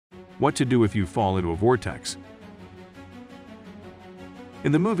What to do if you fall into a vortex.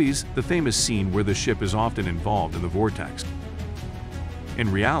 In the movies, the famous scene where the ship is often involved in the vortex.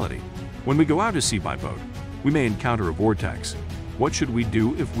 In reality, when we go out to sea by boat, we may encounter a vortex. What should we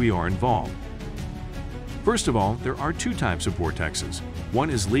do if we are involved? First of all, there are two types of vortexes. One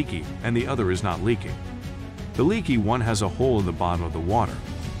is leaky and the other is not leaking. The leaky one has a hole in the bottom of the water.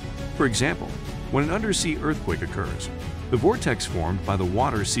 For example, when an undersea earthquake occurs, the vortex formed by the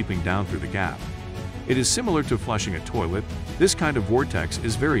water seeping down through the gap. It is similar to flushing a toilet. This kind of vortex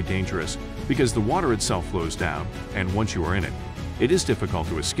is very dangerous because the water itself flows down, and once you are in it, it is difficult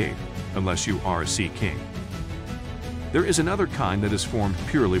to escape, unless you are a sea king. There is another kind that is formed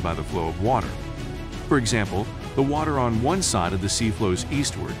purely by the flow of water. For example, the water on one side of the sea flows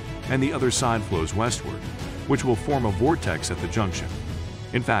eastward and the other side flows westward, which will form a vortex at the junction.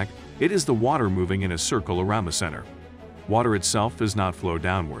 In fact, it is the water moving in a circle around the center. Water itself does not flow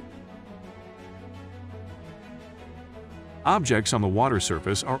downward. Objects on the water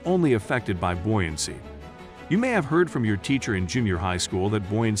surface are only affected by buoyancy. You may have heard from your teacher in junior high school that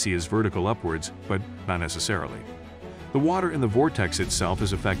buoyancy is vertical upwards, but not necessarily. The water in the vortex itself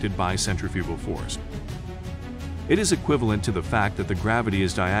is affected by centrifugal force. It is equivalent to the fact that the gravity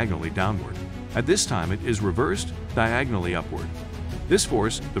is diagonally downward. At this time, it is reversed, diagonally upward. This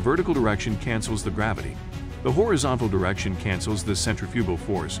force, the vertical direction, cancels the gravity. The horizontal direction cancels the centrifugal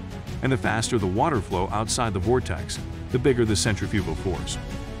force, and the faster the water flow outside the vortex, the bigger the centrifugal force.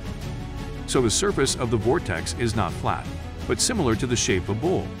 So the surface of the vortex is not flat, but similar to the shape of a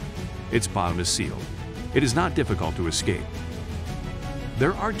bowl. Its bottom is sealed. It is not difficult to escape.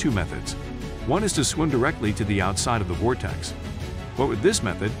 There are two methods. One is to swim directly to the outside of the vortex. But with this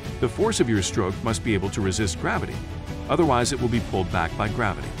method, the force of your stroke must be able to resist gravity. Otherwise, it will be pulled back by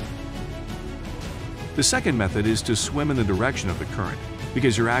gravity. The second method is to swim in the direction of the current,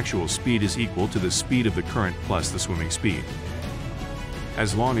 because your actual speed is equal to the speed of the current plus the swimming speed.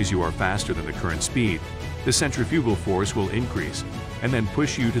 As long as you are faster than the current speed, the centrifugal force will increase and then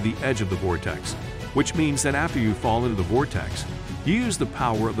push you to the edge of the vortex, which means that after you fall into the vortex, you use the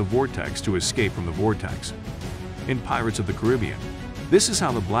power of the vortex to escape from the vortex. In Pirates of the Caribbean, this is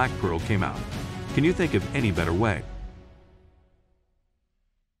how the Black Pearl came out. Can you think of any better way?